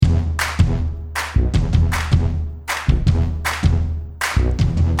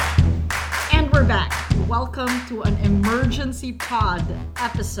welcome to an emergency pod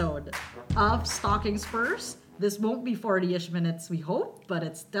episode of Stalking Spurs. This won't be 40-ish minutes, we hope, but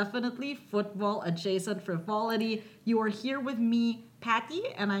it's definitely football adjacent frivolity. You are here with me, Patty,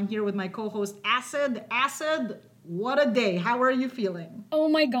 and I'm here with my co-host, Acid. Acid, what a day. How are you feeling? Oh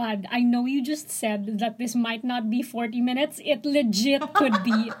my god, I know you just said that this might not be 40 minutes. It legit could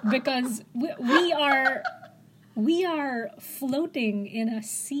be because we are floating in a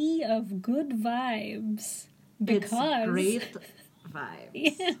sea of good vibes. Because It's great vibes.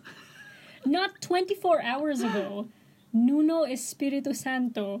 Yeah. Not 24 hours ago, Nuno Espiritu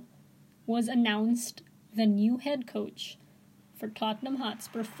Santo was announced the new head coach for Tottenham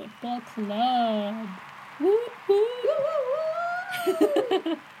Hotspur Football Club. Woo woo!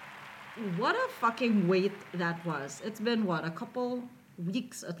 What a fucking wait that was. It's been, a couple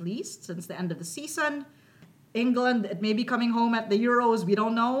weeks at least since the end of the season. England, it may be coming home at the Euros, we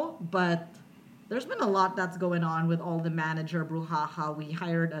don't know, but there's been a lot that's going on with all the manager brouhaha. We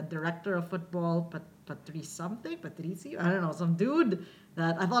hired a director of football, Patricio? I don't know, some dude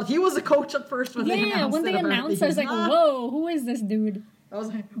that I thought he was a coach at first when they announced when they announced, I was like, whoa, who is this dude? I was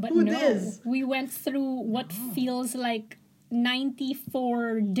like, but who no, this? We went through what feels like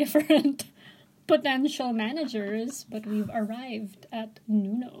 94 different potential managers, but we've arrived at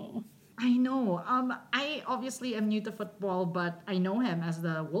Nuno. I know. I obviously am new to football, but I know him as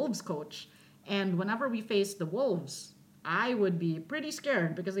the Wolves coach. And whenever we faced the Wolves, I would be pretty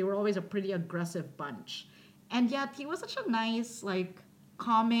scared because they were always a pretty aggressive bunch. And yet he was such a nice,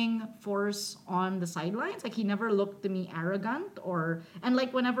 calming force on the sidelines. Like, he never looked to me arrogant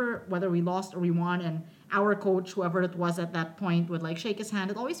whether we lost or we won, and our coach, whoever it was at that point, would shake his hand.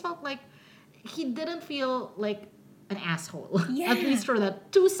 It always felt like he didn't feel like an asshole. Yeah. At least for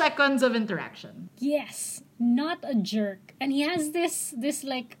that 2 seconds of interaction. Yes, not a jerk. And he has this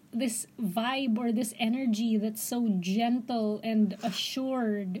vibe or this energy that's so gentle and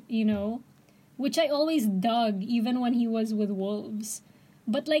assured, which I always dug even when he was with Wolves.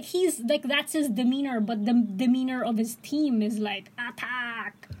 But he's that's his demeanor, but the demeanor of his team is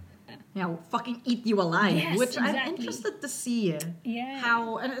attack. Yeah, we'll fucking eat you alive. Yes, which exactly. I'm interested to see Yeah.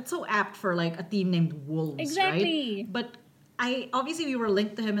 how, and it's so apt for a team named Wolves, Exactly. right? But obviously we were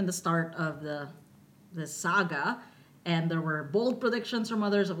linked to him in the start of the saga, and there were bold predictions from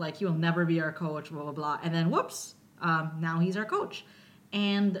others of he will never be our coach, blah blah blah, and then whoops, now he's our coach.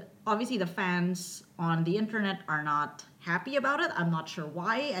 And obviously the fans on the internet are not happy about it. I'm not sure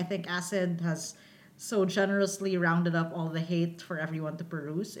why. I think Acid has so generously rounded up all the hate for everyone to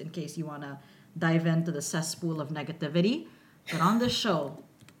peruse in case you want to dive into the cesspool of negativity. But on this show,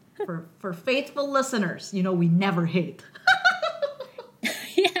 for faithful listeners, we never hate.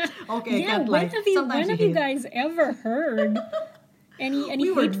 Yeah. Okay, yeah. When have you guys ever heard any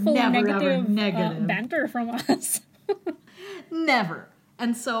hateful negative banter from us? Never.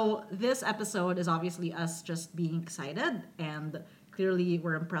 And so this episode is obviously us just being excited, and clearly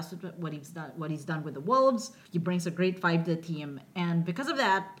we're impressed with what he's done with the Wolves. He brings a great vibe to the team, and because of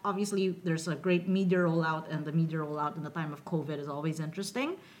that, obviously there's a great media rollout, and the media rollout in the time of COVID is always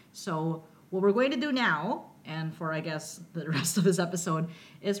interesting. So what we're going to do now, and for I guess the rest of this episode,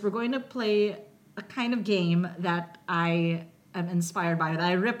 is we're going to play a kind of game that I am inspired by, that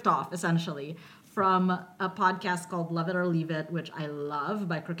I ripped off essentially from a podcast called Love It or Leave It, which I love,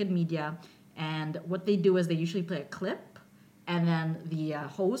 by Crooked Media. And what they do is they usually play a clip, and then the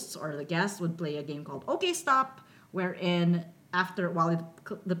hosts or the guests would play a game called OK Stop, wherein while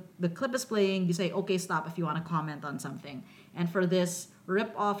the clip is playing, you say OK Stop if you want to comment on something. And for this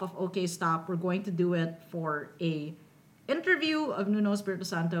rip-off of OK Stop, we're going to do it for a interview of Nuno Espiritu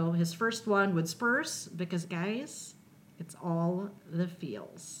Santo, his first one with Spurs, because guys, it's all the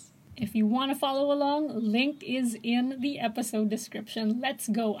feels. If you want to follow along, link is in the episode description. Let's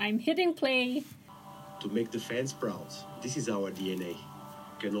go. I'm hitting play. To make the fans proud, this is our DNA.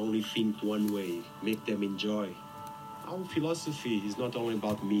 Can only think one way, make them enjoy. Our philosophy is not only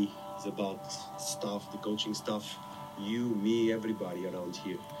about me, it's about staff, the coaching staff, you, me, everybody around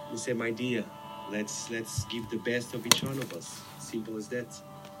here. The same idea. Let's give the best of each one of us. Simple as that.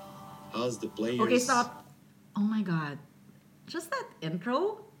 Us, the players. Okay, stop. Oh my god. Just that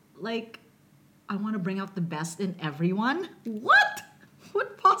intro, I want to bring out the best in everyone. What?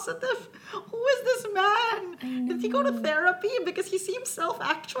 What positive? Who is this man? Did he go to therapy? Because he seems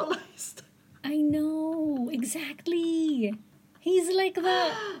self-actualized. I know, exactly. He's like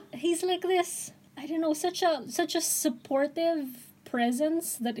this, I don't know, such a supportive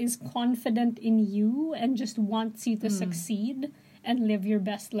presence that is confident in you and just wants you to succeed and live your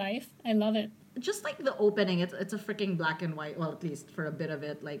best life. I love it. Just the opening, it's a freaking black and white, well, at least for a bit of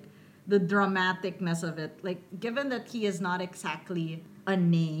it, the dramaticness of it. Like, given that he is not exactly a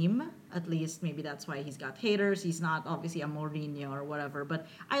name, at least maybe that's why he's got haters. He's not obviously a Mourinho or whatever, but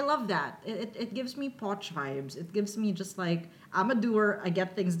I love that. It gives me Poch vibes. It gives me just like, I'm a doer, I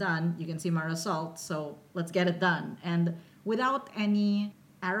get things done. You can see my results, so let's get it done. And without any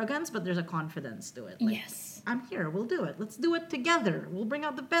arrogance, but there's a confidence to it. Like, Yes. I'm here, we'll do it. Let's do it together. We'll bring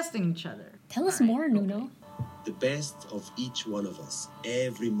out the best in each other. Tell us All right, more, Nuno. The best of each one of us,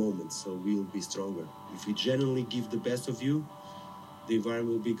 every moment, so we'll be stronger. If we genuinely give the best of you, the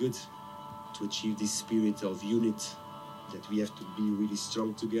environment will be good. To achieve this spirit of unity, that we have to be really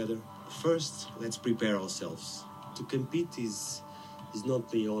strong together. First, let's prepare ourselves. To compete is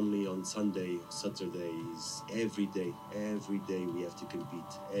not only on Sunday, Saturday, is every day. Every day we have to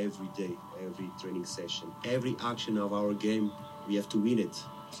compete. Every day, every training session, every action of our game, we have to win it.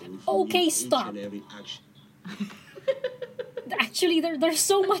 So if we Okay, win each stop. and every action. Actually, there's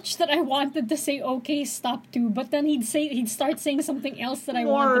so much that I wanted to say okay, stop to, but then he'd start saying something else that I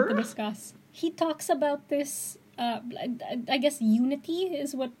wanted to More? discuss. He talks about this I guess unity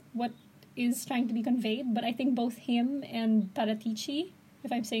is what is trying to be conveyed, but I think both him and Paratici,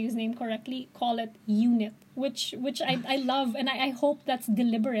 if I'm saying his name correctly, call it unit, which I love, and I hope that's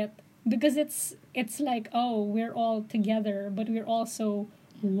deliberate, because it's like, oh, we're all together, but we're also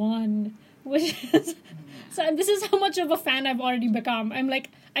one, which is so this is how much of a fan I've already become.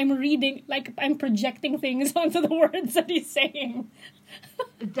 I'm reading, like I'm projecting things onto the words that he's saying.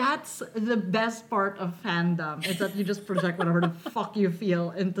 That's the best part of fandom. Is that you just project whatever the fuck you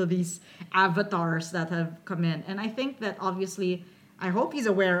feel into these avatars that have come in. And I think that obviously, I hope he's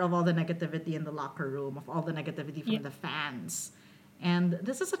aware of all the negativity in the locker room, of all the negativity from Yeah. the fans. And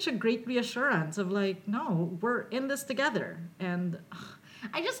this is such a great reassurance of like, no, we're in this together. And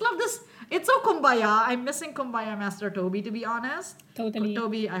I just love this. It's so kumbaya. I'm missing kumbaya Master Toby, to be honest. Totally.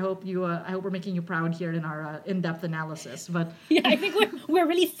 Toby, I hope we're making you proud here in our in-depth analysis. But Yeah, I think we're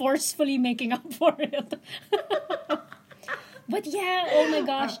really forcefully making up for it. But yeah, oh my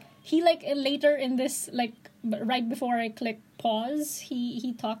gosh. He later in this, right before I click pause,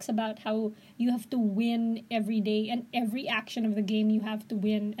 he talks about how you have to win every day, and every action of the game you have to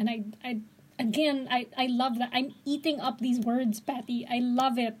win. And I love that. I'm eating up these words, Patty. I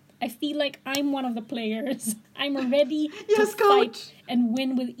love it. I feel like I'm one of the players. I'm ready Yes, to coach. fight and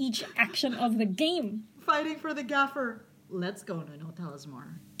win with each action of the game. fighting for the gaffer. Let's go, Nuno. Tell us more.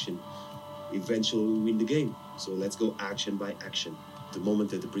 Eventually we win the game. So let's go action by action. The moment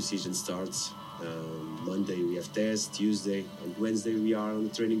that the preseason starts, Monday we have tests, Tuesday and Wednesday we are on the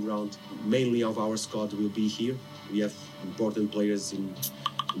training ground. Mainly of our squad will be here. We have important players in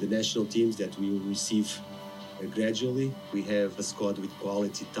the national teams that we will receive gradually. We have a squad with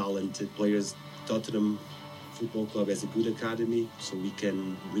quality, talented players. Tottenham Football Club has a good academy, so we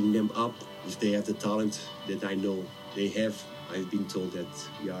can bring them up if they have the talent that I know they have. I've been told that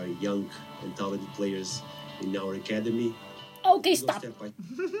we are young and talented players in our academy. Okay, We go stop. step by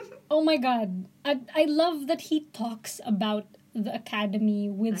Oh my god. I love that he talks about the academy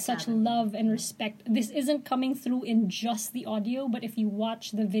with such Academy. love and respect. This isn't coming through in just the audio, but if you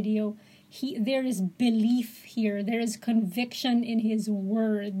watch the video, there is belief here. There is conviction in his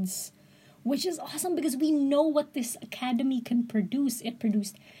words, which is awesome because we know what this academy can produce. It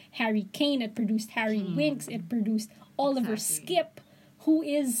produced Harry Kane, it produced Harry Winks, it produced Oliver Exactly. Skip, who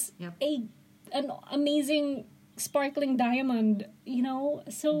is Yep. an amazing sparkling diamond,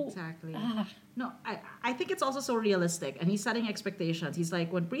 so Exactly. ah, No, I think it's also so realistic, and he's setting expectations. He's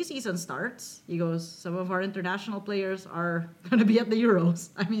like, when preseason starts, he goes, some of our international players are going to be at the Euros.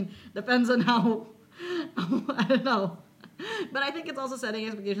 I mean, depends on how, I don't know. But I think it's also setting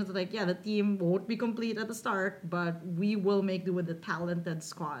expectations like, yeah, the team won't be complete at the start, but we will make do with the talented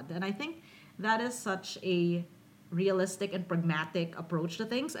squad. And I think that is such a realistic and pragmatic approach to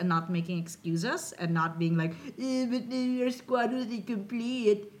things, and not making excuses and not being like, but your squad wasn't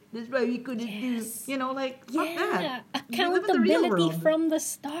complete. That's why we couldn't Yes. do. Fuck yeah, that. We live in the real accountability world. from the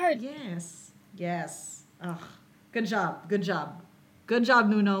start. Yes. Ugh. Good job. Good job,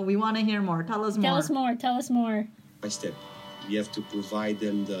 Nuno. We want to hear more. Tell us more. Tell us more. by step. We have to provide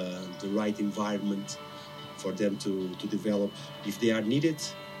them the right environment for them to develop. If they are needed,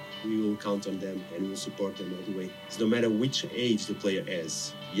 we will count on them and we will support them all the way. So no matter which age the player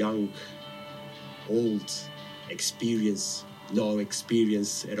has, young, old, experience, no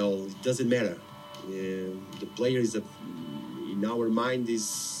experience at all, it doesn't matter. The player is, in our mind,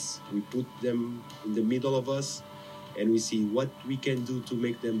 is we put them in the middle of us and we see what we can do to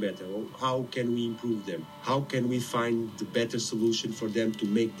make them better. How can we improve them? How can we find the better solution for them to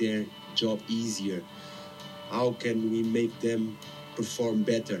make their job easier? How can we make them perform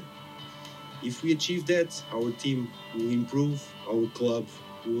better? If we achieve that, our team will improve, our club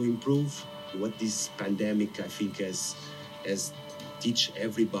will improve. What this pandemic, I think, has teach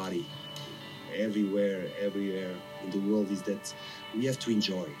everybody, everywhere in the world, is that we have to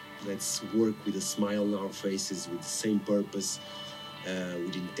enjoy. Let's work with a smile on our faces, with the same purpose,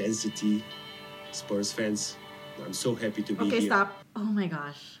 with intensity. Spurs fans, I'm so happy to be here. Okay, stop. Oh my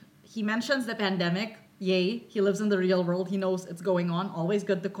gosh. He mentions the pandemic. Yay, he lives in the real world. He knows it's going on. Always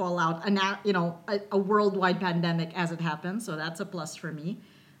good to call out a worldwide pandemic as it happens. So that's a plus for me.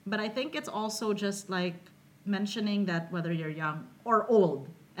 But I think it's also just like mentioning that whether you're young or old,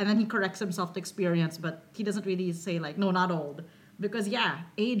 and then he corrects himself to experience, but he doesn't really say like, no, not old. Because yeah,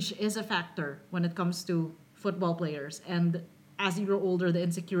 age is a factor when it comes to football players. And as you grow older, the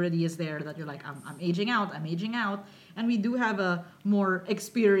insecurity is there that you're like, I'm aging out. And we do have a more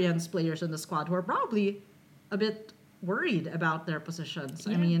experienced players in the squad who are probably a bit worried about their positions.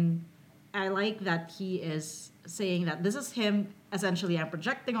 Yeah. I mean, I like that he is saying that this is him. Essentially, I'm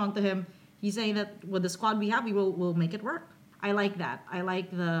projecting onto him. He's saying that with the squad we have, we'll make it work. I like that. I like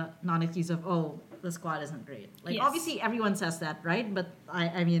the non-excuse of, oh, the squad isn't great. Like, Yes. obviously, everyone says that, right? But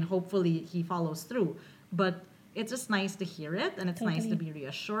I mean, hopefully he follows through. But it's just nice to hear it, and it's nice to Totally. be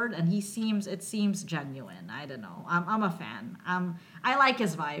reassured. And it seems genuine. I don't know. I'm a fan. I like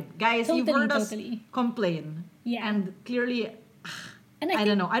his vibe, guys. You've Totally, heard us totally. complain, Yeah. and clearly, And I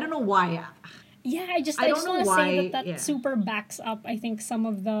don't know. I don't know why. Yeah, I just I don't just know want to say that why, yeah. super backs up, I think, some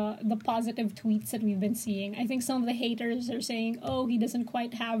of the positive tweets that we've been seeing. I think some of the haters are saying, oh, he doesn't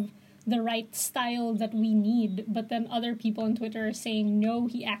quite have the right style that we need. But then other people on Twitter are saying, no,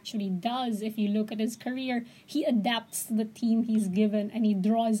 he actually does. If you look at his career, he adapts to the team he's given and he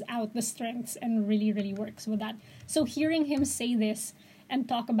draws out the strengths and really, really works with that. So hearing him say this and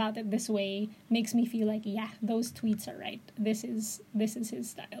talk about it this way makes me feel like, yeah, those tweets are right. This is his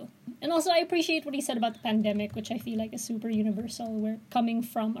style. And also I appreciate what he said about the pandemic, which I feel like is super universal. We're coming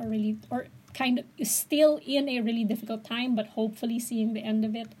from a really, or kind of still in a really difficult time, but hopefully seeing the end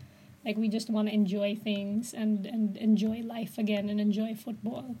of it. Like, we just want to enjoy things and enjoy life again and enjoy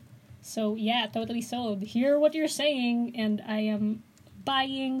football. So yeah, totally sold. Hear what you're saying, and I am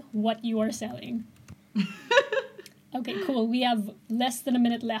buying what you are selling. Okay, cool. We have less than a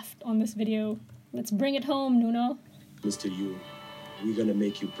minute left on this video. Let's bring it home, Nuno. Mr. Yu, we're gonna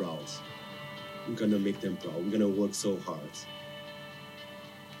make you proud. We're gonna make them proud. We're gonna work so hard.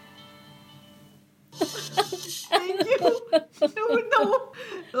 Thank you. No.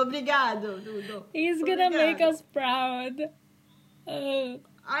 Obrigado. No. He's gonna make Obrigado. us proud.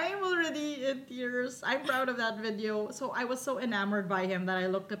 I'm already in tears. I'm proud of that video. So I was so enamored by him that I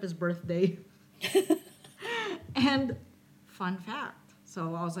looked up his birthday. And fun fact.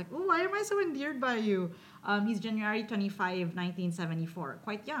 So I was like, oh, why am I so endeared by you? He's January 25, 1974.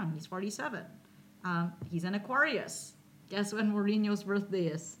 Quite young. He's 47. He's an Aquarius. Guess when Mourinho's birthday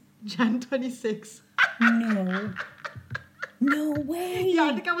is? Jan 26. No. No way. Yeah,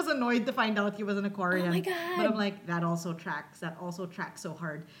 I think I was annoyed to find out he was an Aquarian. Oh my God. But I'm like, that also tracks so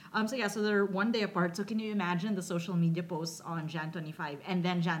hard. So they're one day apart. So can you imagine the social media posts on Jan 25 and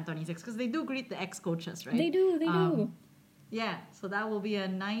then Jan 26? Because they do greet the ex-coaches, right? They do. Yeah, so that will be a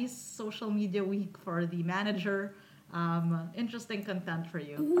nice social media week for the manager. Interesting content for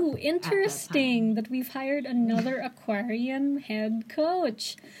you. Ooh, interesting that we've hired another Aquarian head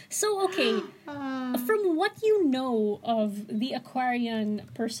coach. So, okay, from what you know of the Aquarian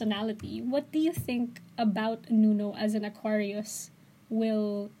personality, what do you think about Nuno as an Aquarius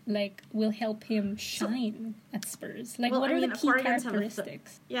will help him shine at Spurs? Like, Well, what I are mean, the key Aquarians have a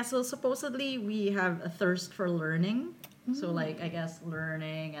characteristics? Yeah, so supposedly we have a thirst for learning. So like, I guess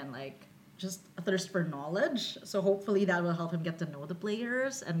learning and like just a thirst for knowledge. So hopefully that will help him get to know the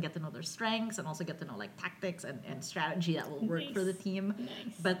players and get to know their strengths and also get to know like tactics and strategy that will work for the Nice. team. Nice.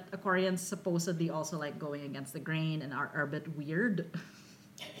 But Aquarians supposedly also like going against the grain and are a bit weird,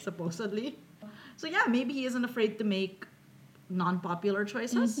 supposedly. So yeah, maybe he isn't afraid to make non-popular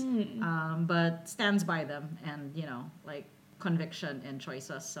choices, but stands by them and, like conviction in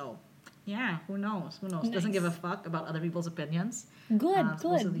choices. So yeah, who knows? Doesn't Nice. give a fuck about other people's opinions. Good.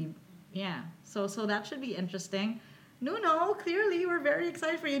 Supposedly, yeah. So that should be interesting. Nuno, clearly we're very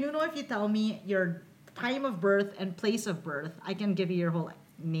excited for you. Nuno, if you tell me your time of birth and place of birth, I can give you your whole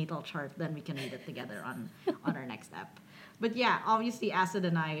natal chart. Then we can read it together on our next step. But yeah, obviously Acid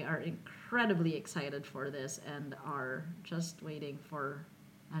and I are incredibly excited for this and are just waiting for,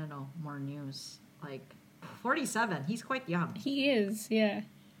 I don't know, more news. Like 47, he's quite young. He is, yeah.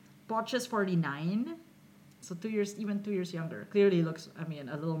 Poch is 49. So 2 years, even 2 years younger. Clearly looks, a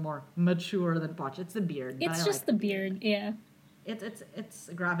little more mature than Poch. It's the beard. but It's I just like the beard, yeah. it's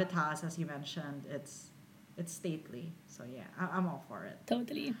gravitas, as you mentioned. It's stately. So yeah, I'm all for it.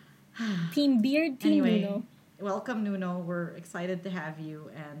 Totally. Team Beard, Team Anyway, Nuno. welcome Nuno. We're excited to have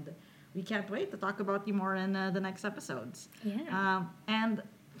you, and we can't wait to talk about you more in the next episodes. Yeah. And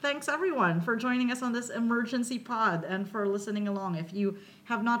thanks everyone for joining us on this emergency pod and for listening along. If you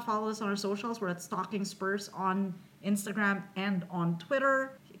have not followed us on our socials, we're at Stalking Spurs on Instagram and on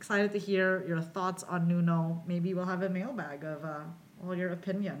Twitter. Excited to hear your thoughts on Nuno. Maybe we'll have a mailbag of all your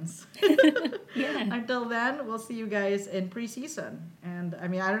opinions. Yeah. Until then, we'll see you guys in preseason. And I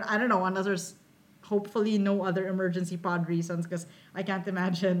mean, I don't know, unless there's hopefully no other emergency pod reasons, because I can't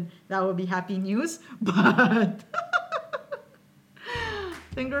imagine that would be happy news. But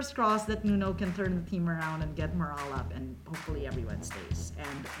fingers crossed that Nuno can turn the team around and get morale up, and hopefully everyone stays.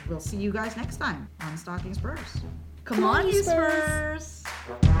 And we'll see you guys next time on Stalking Spurs. Come on, you Spurs!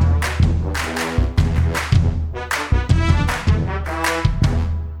 Spurs!